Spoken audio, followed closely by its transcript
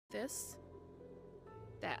this,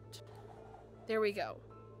 that. There we go.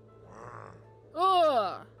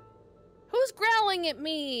 Ugh! Who's growling at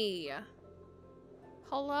me?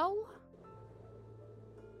 Hello?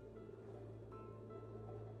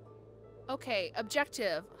 Okay,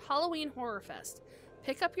 objective. Halloween Horror Fest.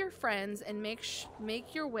 Pick up your friends and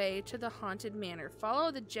make your way to the haunted manor.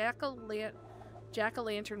 Follow the jack-o'-lantern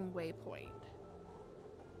waypoint.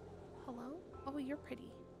 Hello? Oh, you're pretty.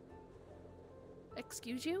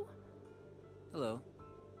 Excuse you? Hello.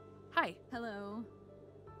 Hi. Hello.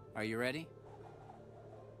 Are you ready?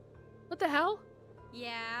 What the hell?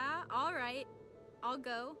 Yeah, alright. I'll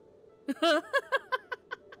go.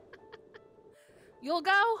 You'll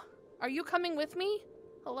go? Are you coming with me?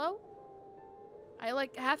 Hello? I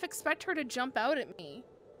like half expect her to jump out at me.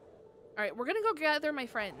 Alright, we're gonna go gather my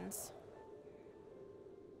friends.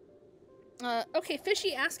 Okay,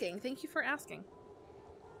 Fishy asking. Thank you for asking.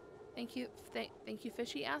 Thank you,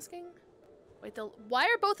 Fishy asking. Wait, why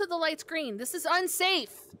are both of the lights green? This is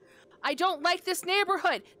unsafe. I don't like this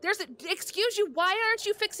neighborhood. Excuse you, why aren't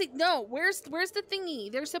you fixing? No, where's the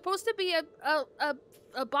thingy? There's supposed to be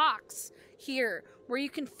a box here where you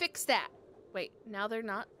can fix that. Wait, now they're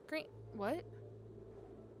not green. What?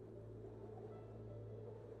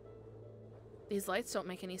 These lights don't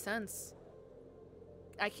make any sense.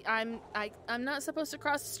 I'm not supposed to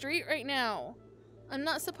cross the street right now. I'm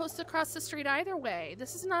not supposed to cross the street either way.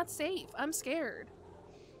 This is not safe. I'm scared.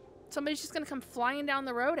 Somebody's just gonna come flying down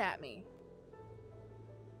the road at me.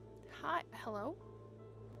 Hi, hello?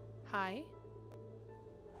 Hi?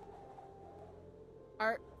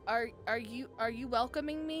 Are you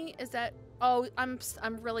welcoming me? Is that? Oh, I'm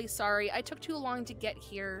really sorry. I took too long to get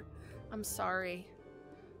here. I'm sorry.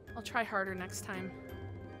 I'll try harder next time.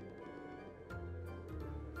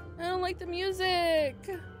 I don't like the music.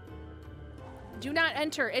 Do not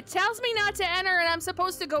enter. It tells me not to enter and I'm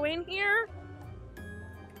supposed to go in here?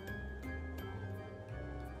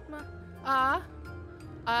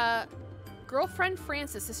 Girlfriend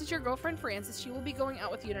Frances. This is your girlfriend Frances. She will be going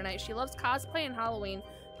out with you tonight. She loves cosplay and Halloween.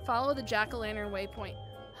 Follow the jack-o'-lantern waypoint.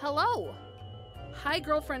 Hello. Hi,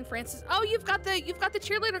 girlfriend Frances. Oh, you've got the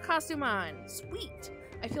cheerleader costume on. Sweet.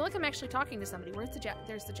 I feel like I'm actually talking to somebody. Where's the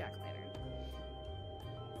there's the jack-o'-lantern.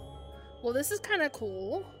 Well, this is kind of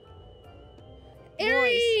cool.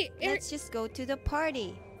 Boys, let's just go to the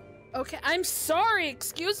party. Okay, I'm sorry.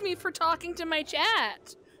 Excuse me for talking to my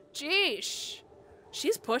chat. Jeesh.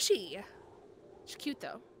 She's pushy. She's cute,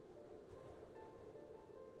 though.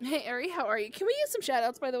 Hey, Ari, how are you? Can we get some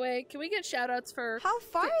shoutouts, by the way? Can we get shoutouts for... How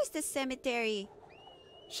far is the cemetery?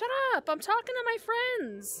 Shut up. I'm talking to my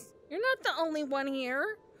friends. You're not the only one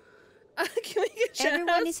here. Can we get shoutouts?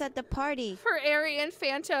 Everyone is at the party. For Ari and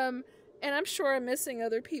Phantom, and I'm sure I'm missing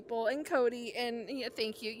other people, and Cody, and yeah,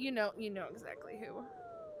 thank you. You know exactly who.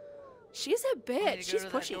 She's a bitch. She's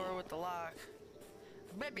pushy. That door with the lock.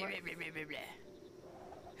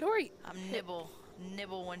 Who are you? I'm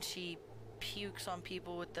Nibble when she pukes on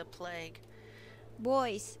people with the plague.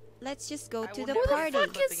 Boys, let's just go to the Who party. the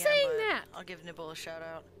fuck is saying that? I'll give Nibble a shout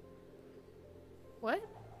out. What?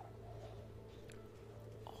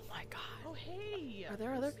 Oh my god. Oh hey. Are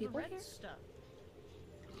there other people here? Stuff.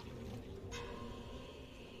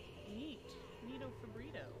 Neat. Neato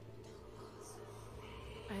Fabrito.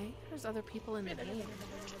 There's other people in the game.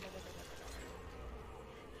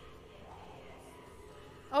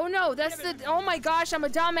 Oh no, that's the. Oh my gosh, I'm a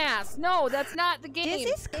dumbass. No, that's not the game.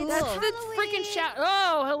 This is cool. That's the freaking shout.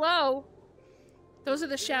 Oh, hello. Those are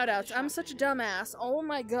the shout outs. I'm such a dumbass. Oh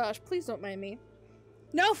my gosh, please don't mind me.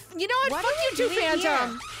 No, you know what? Fuck you too,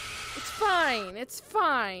 Phantom. Here? It's fine. It's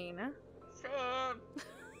fine. I'm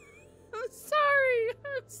sorry.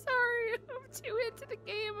 I'm sorry. I'm too into the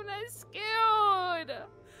game and I'm scared.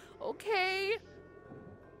 Okay.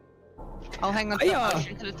 I'll hang on to that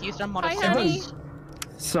motion because it's used on model servers.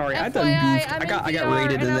 Sorry, I done goofed. I got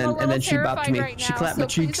raided and then she bopped me. Right she now, clapped so my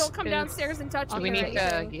cheeks. Please don't come downstairs and touch me. We need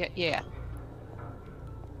to, yeah.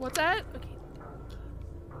 What's that? Okay.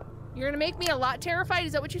 You're gonna make me a lot terrified.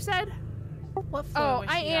 Is that what you said? What oh,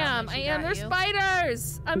 I am. There's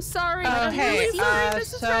spiders. I'm sorry. Oh, I'm hey, really sorry.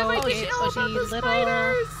 This is why I didn't know about the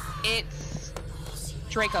spiders. It's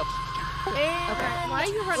Draco. Okay. Why are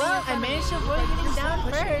you running? Well, I managed to avoid getting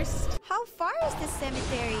down first. How far is the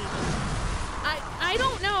cemetery? I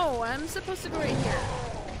don't know. I'm supposed to go right here.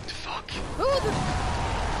 Fuck. Who the?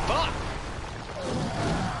 Fuck.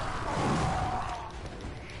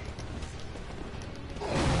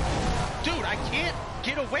 Dude, I can't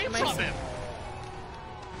get away from him.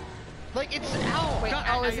 Like it's ow. Wait,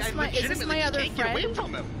 God, is this my other can't friend? get away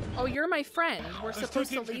from him. Oh, you're my friend. We're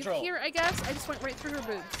supposed to leave here, I guess. I just went right through her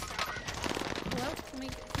boobs. Hello?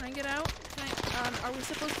 Can I get out? Are we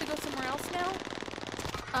supposed to go somewhere else now?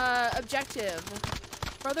 Objective.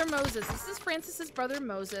 Brother Moses. This is Francis's brother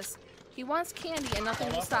Moses. He wants candy and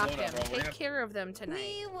nothing will stop him. Take care of them tonight.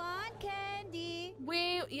 We want candy.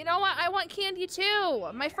 You know what? I want candy too.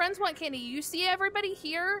 My friends want candy. You see everybody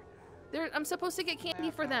here? I'm supposed to get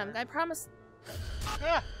candy for them. I promise.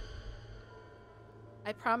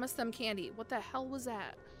 I promised them candy. What the hell was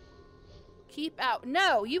that? Keep out.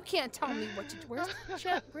 No, you can't tell me what to do.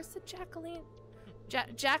 Where's the Jack-o'-lantern?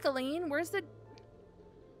 Jack-o'-lantern? Where's the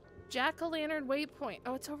Jack-o'-lantern waypoint?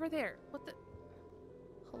 Oh, it's over there. What the?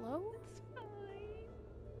 Hello?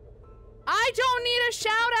 I don't need a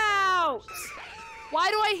shout out! Why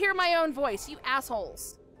do I hear my own voice? You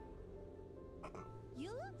assholes.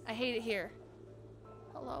 I hate it here.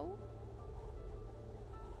 Hello?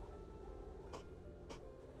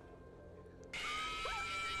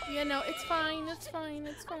 Yeah, no, it's fine, it's fine,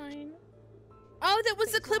 it's fine. Oh, that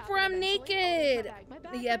was the clip where I'm naked!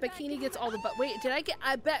 Yeah, Bikini gets all the butt. Wait, did I get,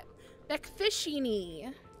 I bet,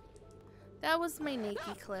 Bekfishini. That was my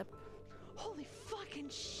naked clip. Holy fucking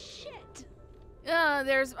shit!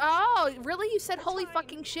 Oh, really? You said holy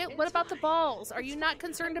fucking shit? What about the balls? Are you not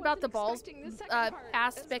concerned about the balls,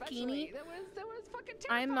 past Bikini?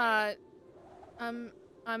 I'm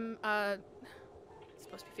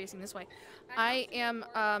supposed to be facing this way. I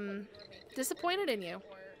am, disappointed in you.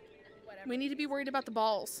 We need to be worried about the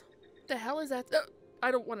balls. What the hell is that? I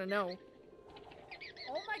don't want to know.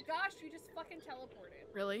 Oh my gosh, you just fucking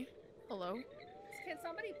teleported. Really? Hello? Can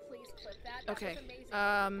somebody please clip that? That okay. was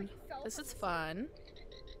amazing. This is fun.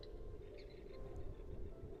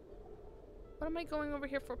 What am I going over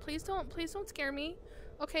here for? Please don't scare me.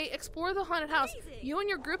 Okay, explore the haunted house. You and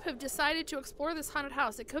your group have decided to explore this haunted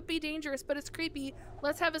house. It could be dangerous, but it's creepy.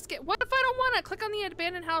 Let's have a skip. What if I don't want to? Click on the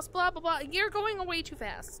abandoned house, blah, blah, blah. You're going away too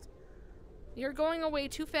fast. You're going away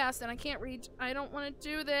too fast, and I can't reach. I don't want to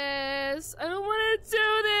do this. I don't want to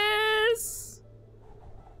do this.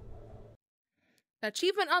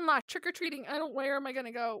 Achievement unlocked. Trick-or-treating. Where am I going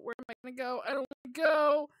to go? Where am I going to go? I don't want to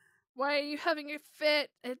go. Why are you having a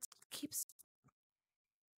fit? It keeps...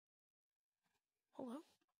 Hello?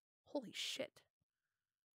 Holy shit.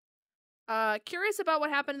 Curious about what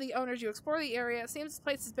happened to the owners. You explore the area. It seems this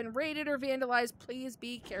place has been raided or vandalized. Please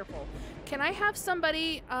be careful. Can I have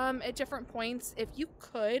somebody, at different points, if you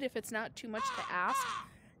could, if it's not too much to ask,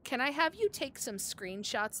 can I have you take some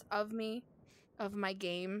screenshots of me, of my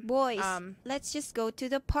game? Boys, let's just go to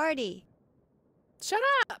the party. Shut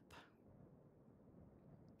up!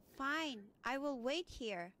 Fine, I will wait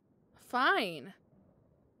here. Fine.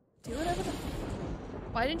 Do whatever the...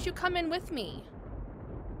 Why didn't you come in with me?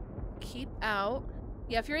 Keep out.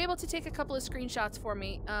 Yeah, if you're able to take a couple of screenshots for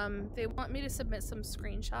me, they want me to submit some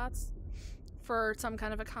screenshots for some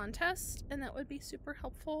kind of a contest, and that would be super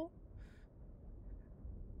helpful.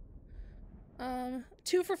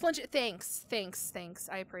 2 for flinch. Thanks.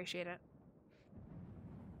 I appreciate it.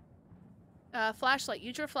 Flashlight.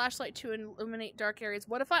 Use your flashlight to illuminate dark areas.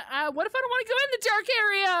 What if I don't want to go in the dark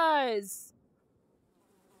areas?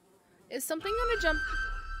 Is something gonna jump?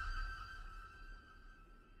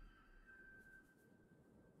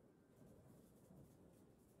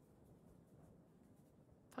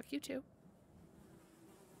 Fuck you too.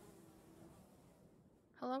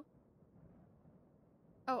 Hello?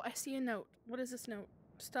 Oh, I see a note. What is this note?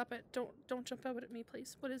 Stop it. Don't jump out at me,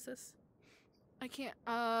 please. What is this? I can't.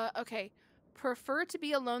 Okay. Prefer to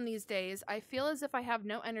be alone these days. I feel as if I have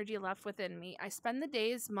no energy left within me. I spend the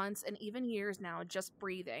days, months, and even years now just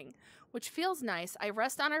breathing, which feels nice. I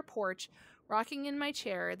rest on our porch, rocking in my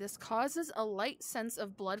chair. This causes a light sense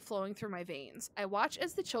of blood flowing through my veins. I watch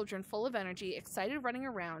as the children, full of energy, excited running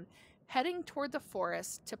around, heading toward the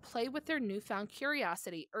forest to play with their newfound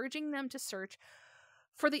curiosity, urging them to search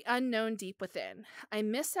for the unknown deep within. I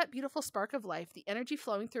miss that beautiful spark of life, the energy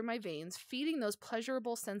flowing through my veins, feeding those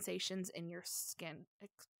pleasurable sensations in your skin.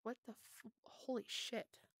 What the holy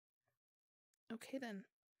shit. Okay then.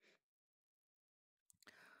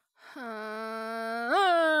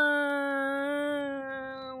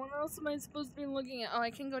 What else am I supposed to be looking at? Oh,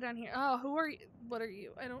 I can go down here. Oh, who are you? What are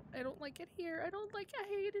you? I don't like it here. I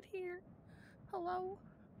hate it here. Hello?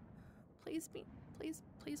 Please be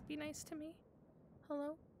nice to me.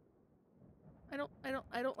 Hello? I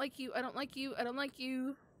don't like you. I don't like you. I don't like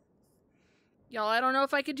you. Y'all, I don't know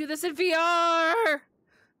if I could do this in VR.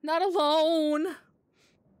 Not alone.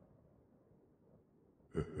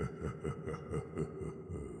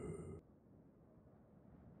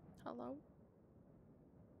 Hello?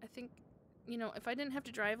 I think, you know, if I didn't have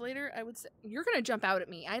to drive later, I would say, you're gonna jump out at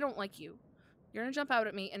me. I don't like you. You're gonna jump out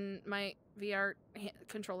at me, and my VR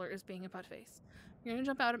controller is being a butt face. You're gonna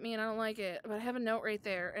jump out at me and I don't like it. But I have a note right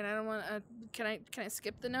there and I don't want to... Can I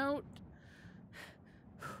skip the note?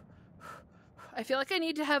 I feel like I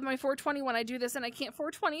need to have my 420 when I do this and I can't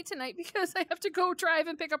 420 tonight because I have to go drive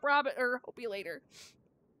and pick up Robin or Hopi later.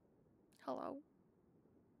 Hello?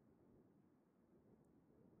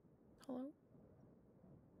 Hello?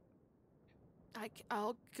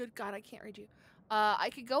 Oh, good God, I can't read you. I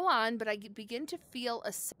could go on, but I begin to feel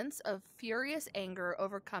a sense of furious anger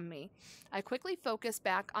overcome me. I quickly focus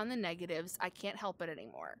back on the negatives. I can't help it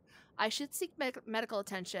anymore. I should seek medical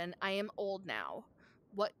attention. I am old now.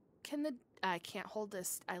 What can the... I can't hold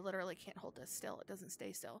this. I literally can't hold this still. It doesn't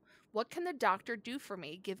stay still. What can the doctor do for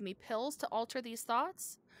me? Give me pills to alter these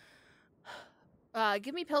thoughts?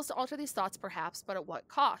 Give me pills to alter these thoughts, perhaps, but at what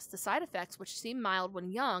cost? The side effects, which seem mild when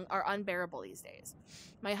young, are unbearable these days.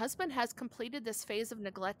 My husband has completed this phase of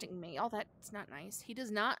neglecting me. Oh, that's not nice. He does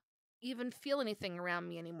not even feel anything around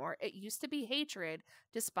me anymore. It used to be hatred,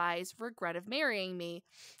 despise, regret of marrying me,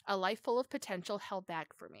 a life full of potential held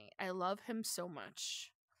back for me. I love him so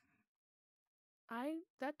much.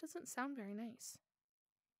 That doesn't sound very nice.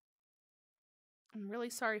 I'm really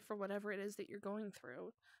sorry for whatever it is that you're going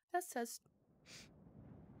through. That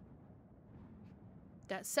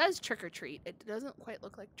says trick or treat. It doesn't quite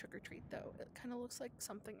look like trick or treat though. It kind of looks like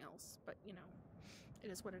something else, but you know,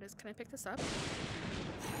 it is what it is. Can I pick this up?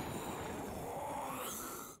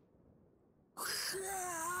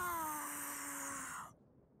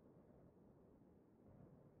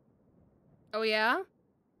 Oh yeah?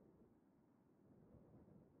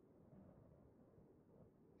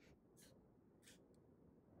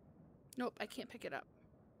 Nope, I can't pick it up.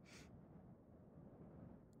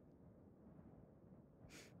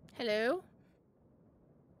 Hello?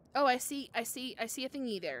 Oh, I see a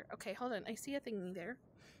thingy there. Okay, hold on. I see a thingy there.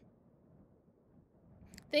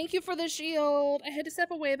 Thank you for the shield. I had to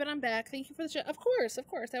step away, but I'm back. Thank you for the shield. Of course.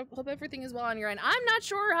 I hope everything is well on your end. I'm not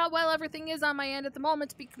sure how well everything is on my end at the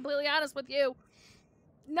moment, to be completely honest with you.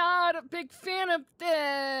 Not a big fan of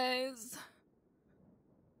this.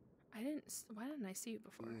 Why didn't I see you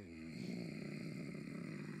before?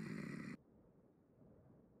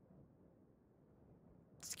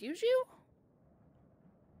 Excuse you?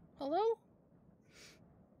 Hello?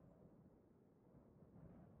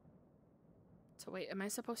 So wait, am I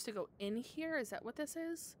supposed to go in here? Is that what this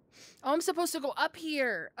is? Oh, I'm supposed to go up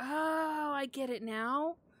here. Oh, I get it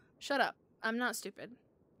now. Shut up. I'm not stupid.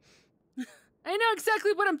 I know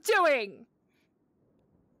exactly what I'm doing!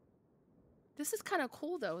 This is kind of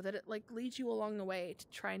cool, though, that it, like, leads you along the way to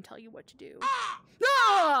try and tell you what to do.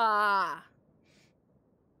 Ah!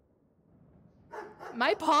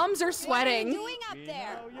 My palms are sweating. What are you doing up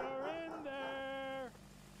there? You're in there.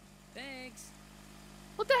 Thanks.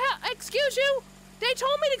 What the hell? Excuse you? They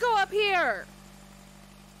told me to go up here.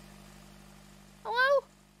 Hello?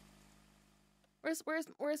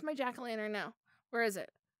 Where's my jack-o'-lantern now? Where is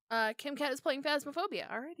it? Kim Cat is playing Phasmophobia.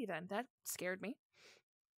 Alrighty then. That scared me.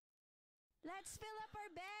 Let's fill up our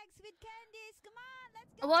bags with candies. Come on,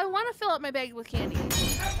 let's go. Well, I want to fill up my bag with candy.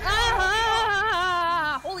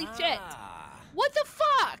 Ah! Holy shit. What the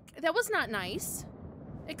fuck? That was not nice.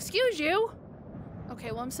 Excuse you. Okay,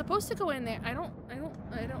 well, I'm supposed to go in there. I don't,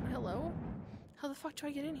 hello? How the fuck do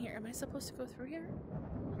I get in here? Am I supposed to go through here?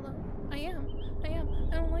 Hello? I am. I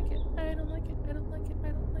don't like it. I don't like it.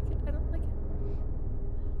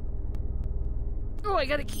 Oh, I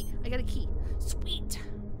got a key. Sweet.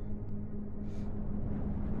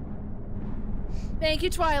 Thank you,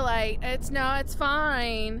 Twilight. It's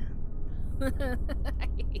fine. I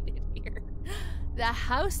hate it here. The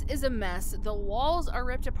house is a mess. The walls are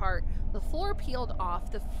ripped apart. The floor peeled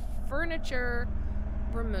off. The furniture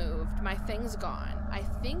removed. My things gone. I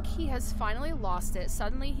think he has finally lost it.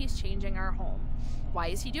 Suddenly he's changing our home. Why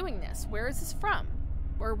is he doing this? Where is this from?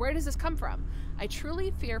 Or where does this come from? I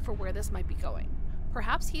truly fear for where this might be going.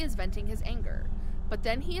 Perhaps he is venting his anger. But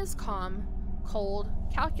then he is calm, cold,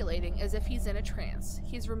 calculating, as if he's in a trance.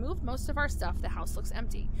 He's removed most of our stuff. The house looks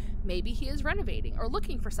empty. Maybe he is renovating or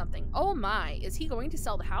looking for something. Oh my, is he going to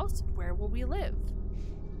sell the house? Where will we live?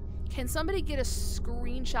 Can somebody get a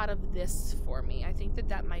screenshot of this for me? I think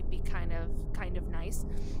that might be kind of nice.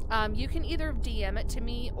 You can either DM it to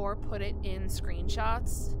me or put it in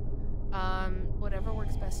screenshots. Whatever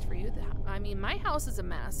works best for you. I mean, my house is a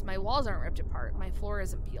mess. My walls aren't ripped apart. My floor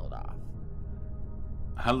isn't peeled off.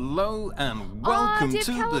 Hello and welcome to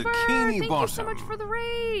the Bikini Bottom. Thank you so much for the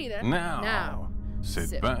raid. Now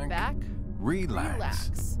sit back,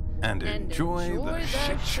 relax, and enjoy the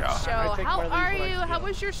shit show. How are you? How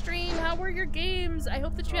was your stream? How were your games? I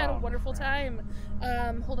hope that you had a wonderful time.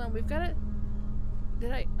 Hold on, we've got it.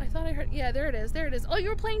 Did I thought I heard, yeah, there it is, there it is. Oh, you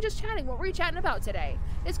were playing Just Chatting. What were you chatting about today?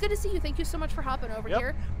 It's good to see you. Thank you so much for hopping over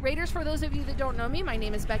here. Raiders, for those of you that don't know me, my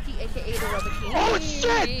name is Becky, aka the Real Bikini. Oh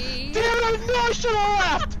shit! Damn it, I know I should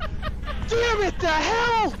have left! Damn it, the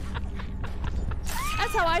hell!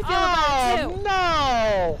 That's how I feel about it too.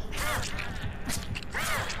 No!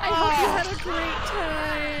 I hope you had a great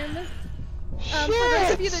time. For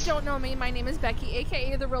those of you that don't know me, my name is Becky,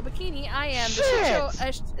 aka the Real Bikini. I am the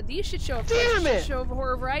shit show of Damn it! shit show of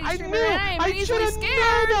horror variety I streamer. knew! I am I should have known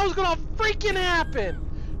that was gonna freaking happen!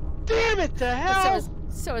 Damn it, the hell!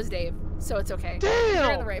 So is Dave, so it's okay. Damn!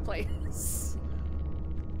 You're in the right place.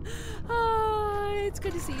 It's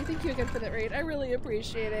good to see you. Thank you again for that raid. I really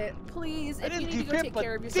appreciate it. Please, if you need to go take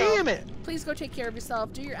care of yourself, damn it! Please go take care of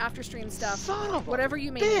yourself. Do your after stream stuff. Son of a whatever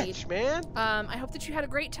you may bitch, need. Man. I hope that you had a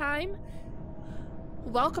great time.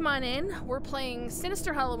 Welcome on in. We're playing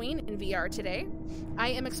Sinister Halloween in VR today. I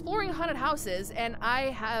am exploring haunted houses, and I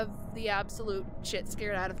have the absolute shit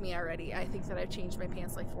scared out of me already. I think that I've changed my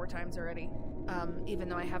pants like 4 times already, even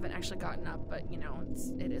though I haven't actually gotten up, but you know,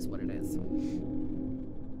 it is what it is.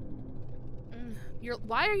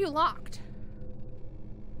 Why are you locked?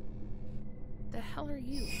 The hell are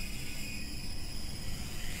you?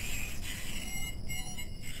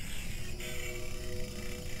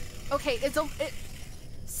 Okay,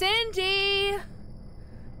 Cindy!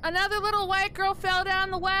 Another little white girl fell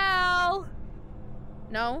down the well!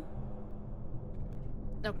 No?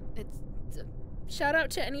 No, it's a shout out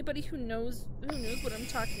to anybody who knows what I'm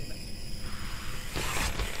talking about.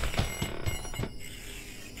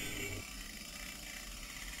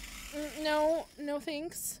 No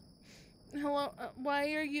thanks. Hello,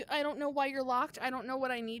 why are you, I don't know why you're locked. I don't know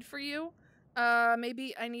what I need for you.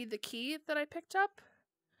 Maybe I need the key that I picked up?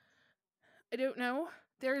 I don't know.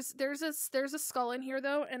 There's a skull in here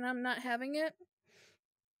though, and I'm not having it.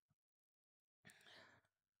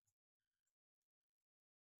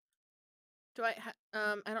 Do I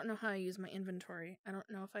don't know how I use my inventory. I don't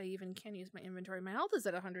know if I even can use my inventory. My health is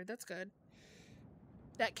at 100. That's good.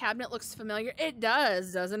 That cabinet looks familiar. It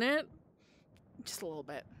does, doesn't it? Just a little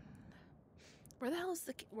bit. Where the hell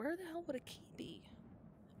would a key be?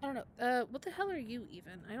 I don't know. What the hell are you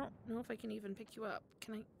even? I don't know if I can even pick you up.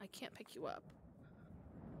 Can I can't pick you up.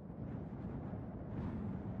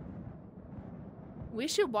 We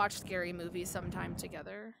should watch scary movies sometime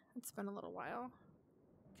together. It's been a little while.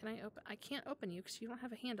 Can I open? I can't open you because you don't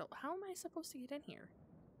have a handle. How am I supposed to get in here?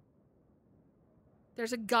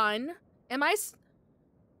 There's a gun. Am I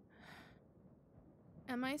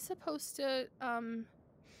supposed to am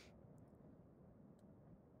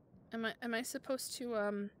I supposed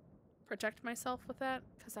to protect myself with that?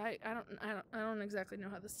 Because I don't exactly know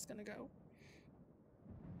how this is gonna go.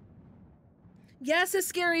 Yes, a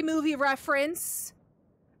scary movie reference.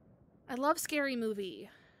 I love scary movie.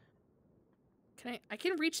 I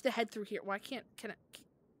can reach the head through here. Why can't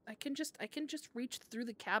I can just reach through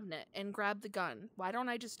the cabinet and grab the gun. Why don't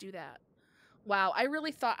I just do that? Wow, I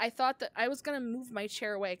thought that I was gonna move my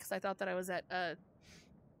chair away because I thought that I was at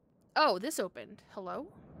oh, this opened. Hello?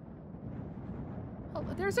 Oh,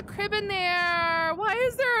 there's a crib in there. Why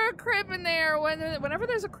is there a crib in there? Whenever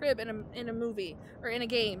there's a crib in a movie or in a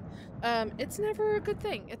game, it's never a good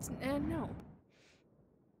thing. It's no.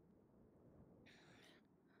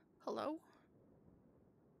 Hello?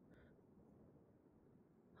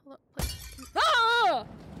 Hello? Ah!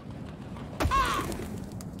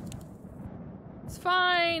 It's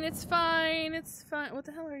fine. It's fine. It's fine. What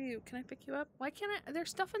the hell are you? Can I pick you up? Why can't I?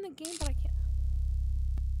 There's stuff in the game, but I can't.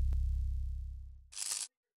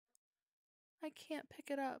 I can't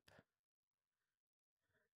pick it up.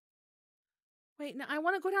 Wait, no, I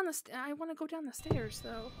want to go down the I want to go down the stairs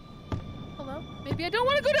though. Hello? Maybe I don't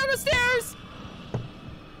want to go down the stairs.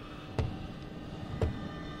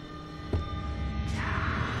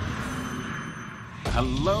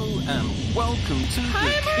 Hello and welcome to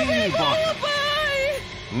Bikini Bottom.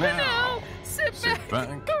 Now, sit back,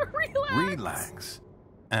 relax,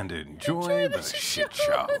 and enjoy the shit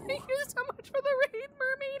show. Thank you so much for the raid,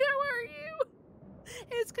 Mermaid. How are you?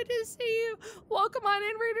 It's good to see you. Welcome on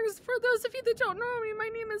in, Raiders. For those of you that don't know me, my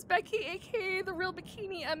name is Becky, aka the Real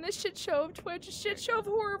Bikini. I'm the shit show of Twitch, a shit show of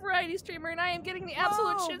horror variety streamer, and I am getting the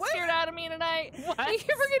absolute shit scared out of me tonight. What? Thank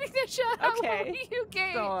you for getting the shit out. Okay.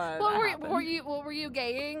 What were you gaying? What were you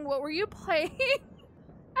gaying? What were you playing?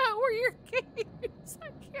 How were your games? I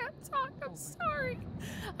can't talk. I'm sorry.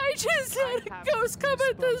 I just had a ghost come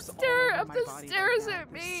up the stairs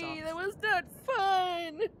at me. That was not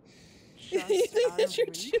fun. You think that you're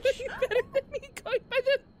doing better than me going by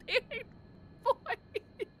the big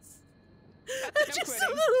voice? That's just so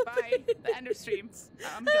Bye. The end of stream.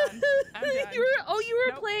 I'm done. I'm done. You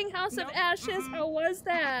were playing House of Ashes. How was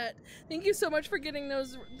that? Thank you so much for getting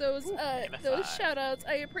those shout outs.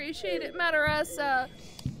 I appreciate it. Matarasa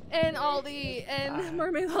and Aldi and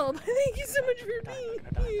Mermaid Lullaby. Thank you so much for being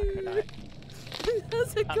here.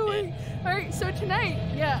 How's it going? Alright, so tonight,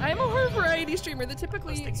 I'm a horror variety streamer that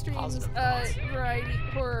typically streams variety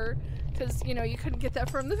horror, because, you know, you couldn't get that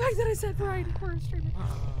from the fact that I said variety horror streamer.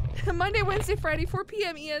 Monday, Wednesday, Friday, 4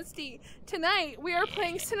 p.m. EST. Tonight, we are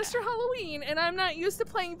playing Sinister Halloween, and I'm not used to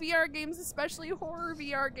playing VR games, especially horror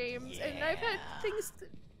VR games, and I've had things to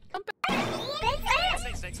come back. Just like that.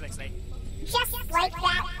 Wait, is that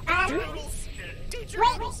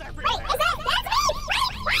me?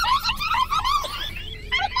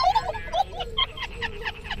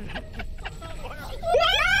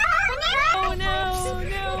 Oh no!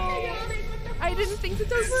 I didn't think that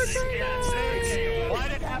those were good. Why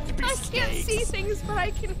did it have to be I can't see things, but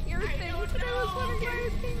I can hear things. And I was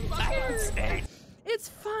wondering why I was being It's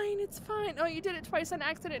fine, it's fine. Oh, you did it twice on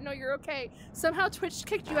accident. No, you're okay. Somehow Twitch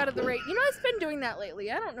kicked you out of the raid. You know, it's been doing that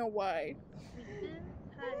lately. I don't know why.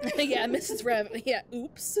 Yeah, Mrs. Rev. Yeah,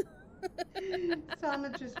 oops. Sama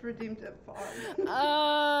just redeemed a farm.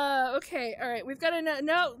 Okay, alright. We've got to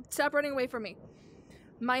no, stop running away from me.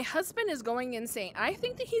 My husband is going insane. I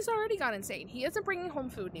think that he's already gone insane. He isn't bringing home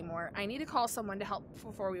food anymore. I need to call someone to help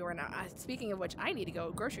before we run out. Speaking of which, I need to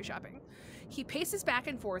go grocery shopping. He paces back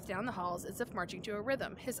and forth down the halls as if marching to a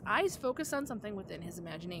rhythm. His eyes focus on something within his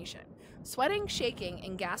imagination. Sweating, shaking,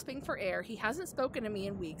 and gasping for air, he hasn't spoken to me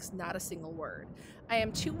in weeks, not a single word. I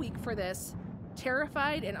am too weak for this,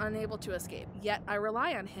 terrified and unable to escape. Yet I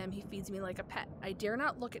rely on him. He feeds me like a pet. I dare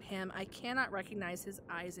not look at him. I cannot recognize his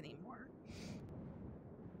eyes anymore.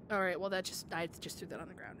 Alright, well I just threw that on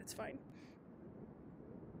the ground. It's fine.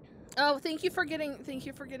 Oh, thank you for getting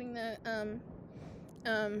the,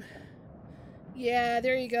 yeah,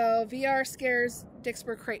 there you go. VR scares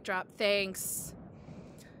Dixper crate drop. Thanks.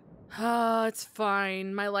 Oh, it's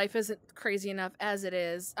fine. My life isn't crazy enough as it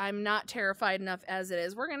is. I'm not terrified enough as it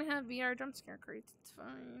is. We're gonna have VR jump scare crates. It's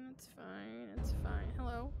fine. It's fine. It's fine.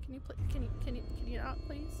 Hello? Can you not,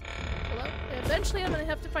 please? Hello? Eventually I'm gonna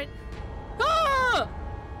have to find... Ah!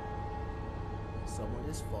 Someone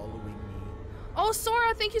is following me. Oh,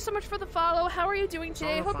 Sora, thank you so much for the follow. How are you doing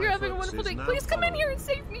today? Hope you're having a wonderful day. Please come in here and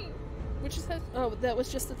save me. Which is oh, that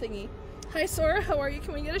was just the thingy. Hi, Sora. How are you?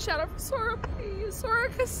 Can we get a shout out for Sora, please?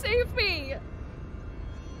 Sora, save me.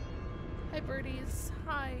 Hi, birdies.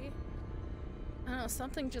 Hi. I don't know.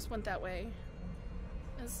 Something just went that way.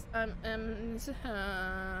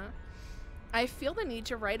 I feel the need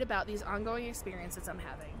to write about these ongoing experiences I'm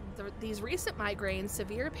having. These recent migraines,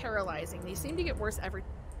 severe paralyzing. They seem to get worse every.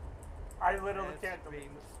 I literally can't believe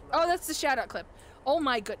this. Oh, that's the shout out clip. Oh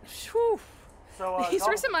my goodness. Whew. So, these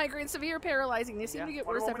recent migraines, severe paralyzing. They seem to get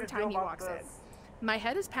worse every time he walks in. My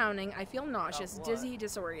head is pounding. I feel nauseous, dizzy,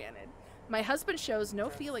 disoriented. My husband shows no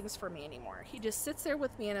feelings for me anymore. He just sits there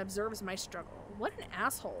with me and observes my struggle. What an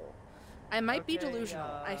asshole. I might be delusional.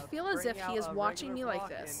 I feel as if he is watching me like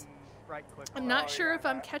this. I'm not sure if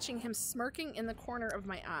I'm catching him smirking in the corner of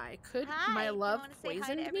my eye. Could my love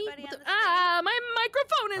poison me? My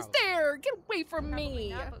microphone is there! Get away from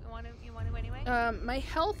me! My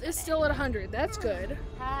health is still at 100. That's good.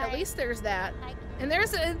 At least there's that. And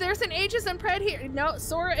there's an ageism pred here. No,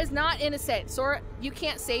 Sora is not innocent. Sora, you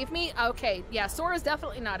can't save me? Okay, yeah, Sora's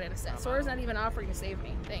definitely not innocent. Sora's not even offering to save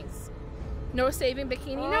me. Thanks. No saving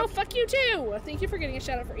bikini. No, fuck you too! Thank you for getting a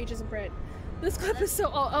shout out for ageism pred. This clip is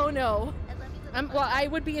so... Oh no. Well, I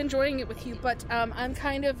would be enjoying it with you, but I'm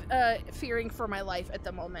kind of fearing for my life at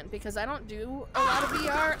the moment because I don't do a lot of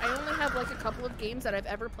VR. I only have like a couple of games that I've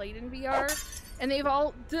ever played in VR, and they've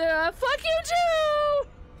all... fuck you too!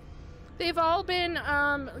 They've all been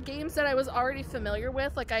games that I was already familiar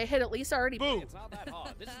with. Like I had at least already... Boom! It's not that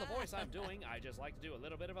hard. This is the voice I'm doing. I just like to do a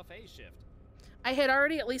little bit of a phase shift. I had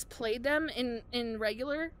already at least played them in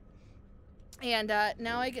regular. And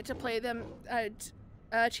now I get to play them.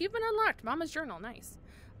 Achievement unlocked. Mama's journal. Nice.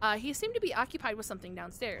 He seemed to be occupied with something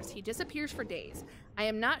downstairs. He disappears for days. I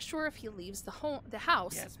am not sure if he leaves the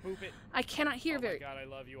house. Yes, poop it. I cannot hear very. Oh my god, I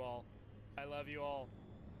love you all. I love you all.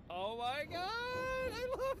 Oh my god, I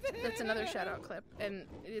love this. That's another shout out clip, and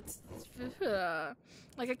it's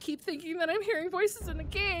like I keep thinking that I'm hearing voices in the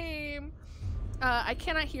game. I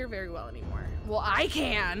cannot hear very well anymore. Well, I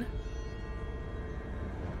can.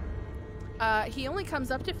 He only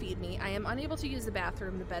comes up to feed me. I am unable to use the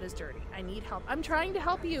bathroom. The bed is dirty. I need help. I'm trying to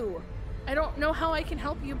help you. I don't know how I can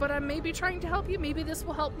help you, but I'm maybe trying to help you. Maybe this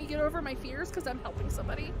will help me get over my fears because I'm helping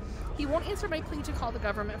somebody. He won't answer my plea to call the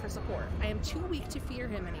government for support. I am too weak to fear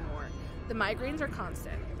him anymore. The migraines are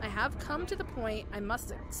constant. I have come to the point I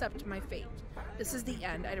must accept my fate. This is the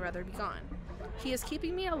end. I'd rather be gone. He is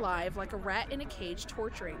keeping me alive like a rat in a cage,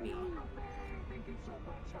 torturing me.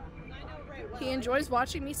 He enjoys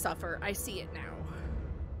watching me suffer. I see it now.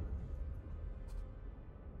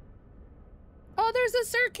 Oh, there's a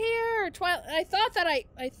Cirque here! I thought that I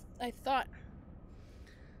thought...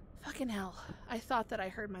 Fucking hell. I thought that I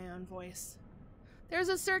heard my own voice. There's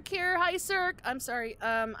a Cirque here. Hi, Cirque. I'm sorry.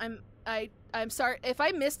 I'm sorry. If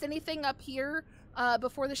I missed anything up here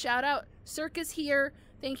before the shout out, Cirque is here.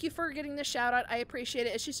 Thank you for getting the shout out. I appreciate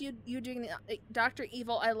it. It's just you doing the Dr.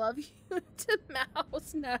 Evil. I love you to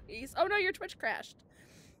mouse. Nice. Oh no, your Twitch crashed.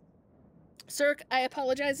 Cirque, I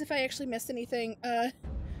apologize if I actually missed anything.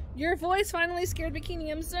 Your voice finally scared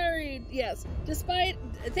Bikini. I'm sorry. Yes. Despite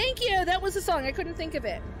thank you. That was a song. I couldn't think of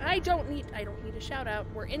it. I don't need a shout out.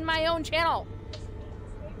 We're in my own channel.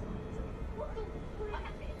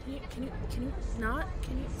 Can you not?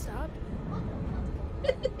 Can you stop?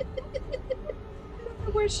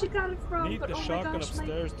 Where she got it from? Need the shotgun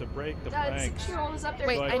upstairs to break the planks. 6-year-old is up there.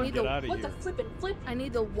 Wait, so I need the what the flippin' flip? I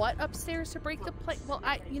need the what upstairs to break the plank? Well,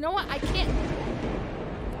 you know what? I can't.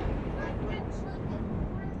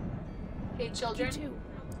 Hey, children.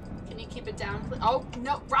 Can you keep it down, please? Oh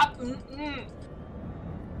no, Rob.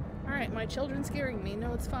 All right, my children's scaring me.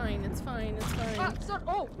 No, it's fine. It's fine. It's fine.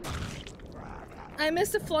 Oh. I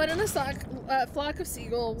missed a flood in a flock of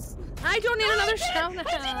seagulls. I don't need another shout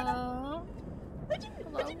out. Hello?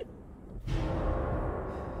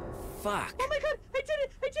 Fuck. Oh my god, I did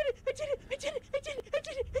it! I did it! I did it! I did it! I did it! I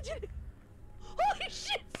did it! I did it! Holy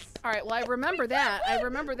shit! Alright, well I remember that. I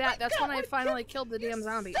remember that. That's when I finally killed the damn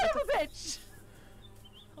zombie. Son of a bitch!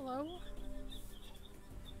 Hello?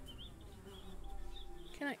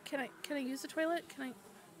 Can I use the toilet? I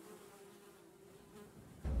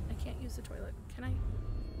can't use the toilet. Can I?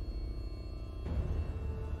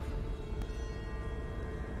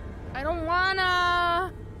 I don't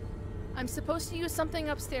wanna! I'm supposed to use something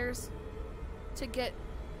upstairs to get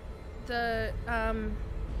the,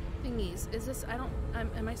 thingies. Is this,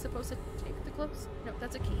 am I supposed to take the clothes? No,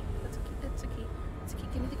 that's a key. That's a key. That's a key. That's a key.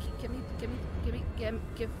 Give me the key. Give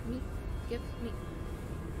me.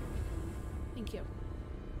 Thank you.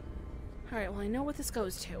 Alright, well I know what this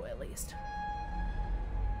goes to, at least.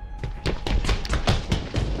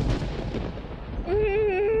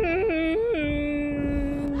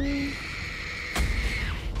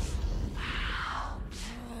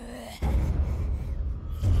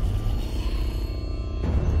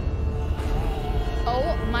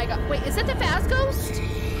 Oh my god. Wait, is that the Faz Ghost?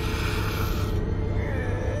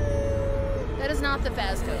 That is not the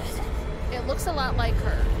Faz Ghost. It looks a lot like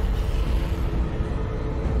her.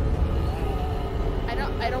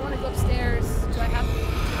 I don't want to go upstairs. Do I have to?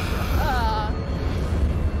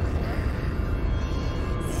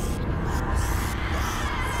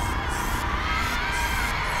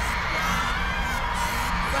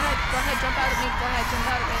 Go ahead, jump out at me. Go ahead, jump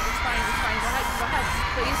out at me. It's fine. Go ahead.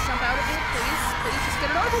 Please, jump out at me. Please, just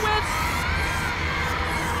get it over with.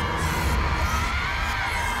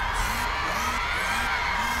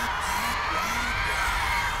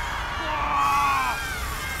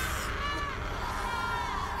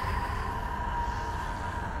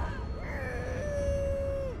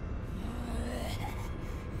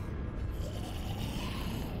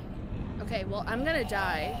 Okay, well, I'm gonna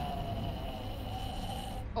die.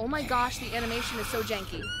 Oh my gosh, the animation is so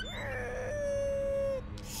janky.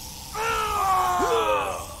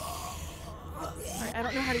 Alright, I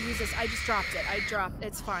don't know how to use this. I just dropped it.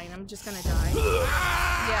 It's fine. I'm just gonna die.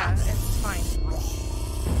 Yeah, it's fine. I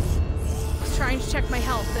was trying to check my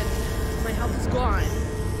health and my health is gone.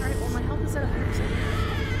 Alright, well my health is at 100%.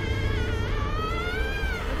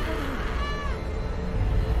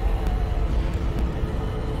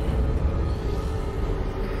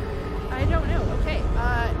 I don't know. Okay.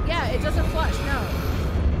 Yeah, it doesn't flush. No.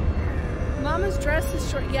 Mama's dress is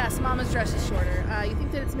short. Yes, Mama's dress is shorter. You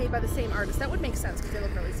think that it's made by the same artist? That would make sense because they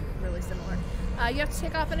look really similar. You have to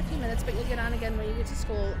take off in a few minutes, but you'll get on again when you get to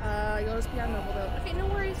school. You'll just be on mobile though. Okay, no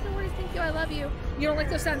worries. Thank you. I love you. You don't like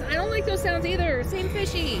those sounds? I don't like those sounds either. Same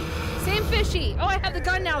fishy. Oh, I have the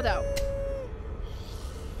gun now though.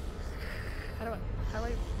 How do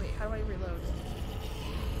I reload?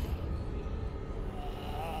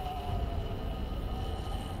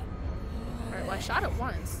 Alright, well I shot it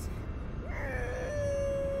once. How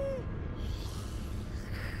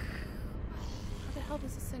the hell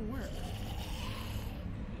does this thing work?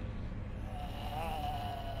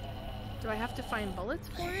 Do I have to find bullets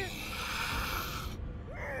for it?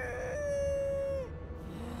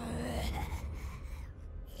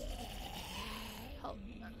 Help.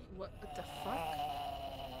 What? What the fuck?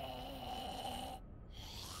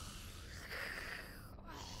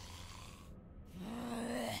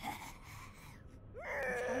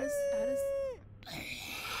 How does...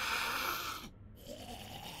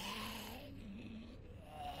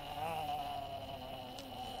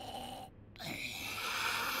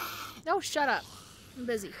 No, shut up. I'm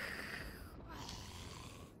busy.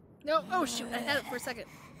 No, oh shoot, I had it for a second.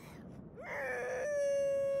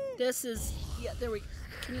 This is, yeah, there we go.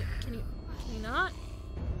 Can you not?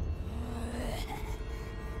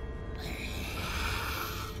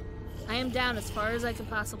 I am down as far as I can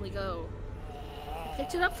possibly go. I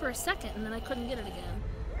picked it up for a second and then I couldn't get it again.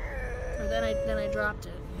 Or then I dropped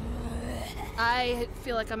it. I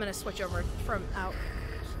feel like I'm gonna switch over from out.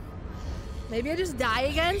 Maybe I just die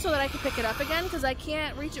again so that I can pick it up again, because I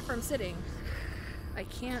can't reach it from sitting. I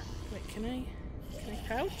can't, wait, can I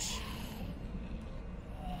crouch?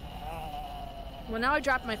 Well, now I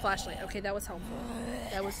dropped my flashlight. Okay, that was helpful.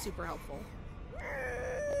 That was super helpful.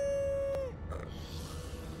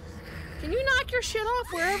 Can you knock your shit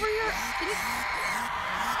off wherever you're...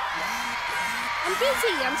 I'm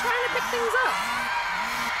busy. I'm trying to pick things up.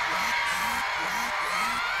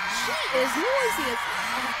 She is noisy as...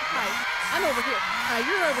 Hi. I'm over here.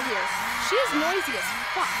 You're over here. She is noisy as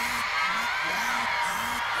fuck.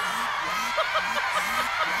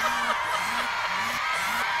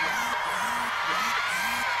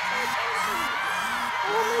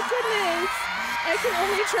 Oh my goodness. I can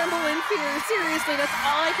only tremble in fear. Seriously, that's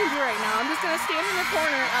all I can do right now. I'm just gonna stand in the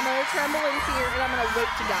corner, I'm gonna tremble in fear, and I'm gonna wait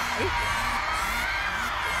to die.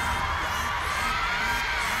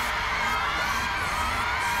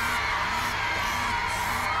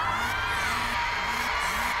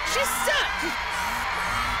 She's stuck!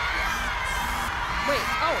 Wait,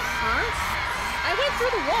 oh, huh? I went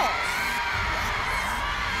through the wall.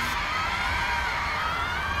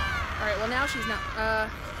 Alright, well now she's not,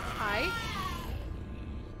 hi?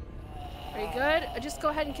 Are you good? Just go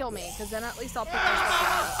ahead and kill me, because then at least I'll pick my stuff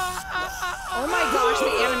up. Oh my gosh,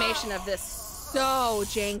 the animation of this, so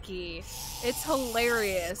janky. It's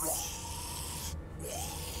hilarious.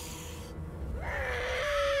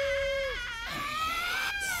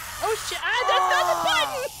 Oh shit, that's not the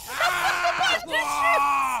button! That's not the button to shoot!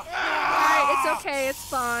 Alright, it's okay, it's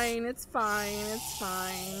fine, it's fine, it's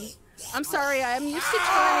fine. I'm sorry, I'm used to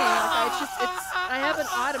turning, like I have an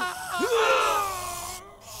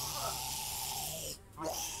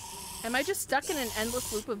Am I just stuck in an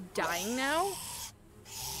endless loop of dying now?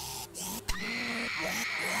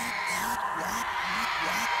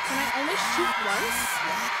 Can I only shoot once?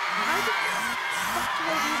 How the fuck do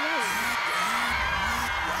I reload?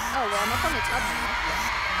 Oh, well, I'm up on the tub now.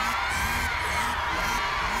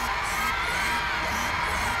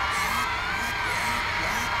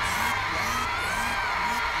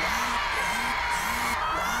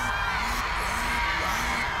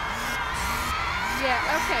 Yeah,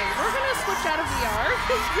 okay, we're gonna switch out of VR.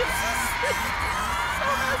 This is so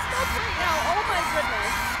messed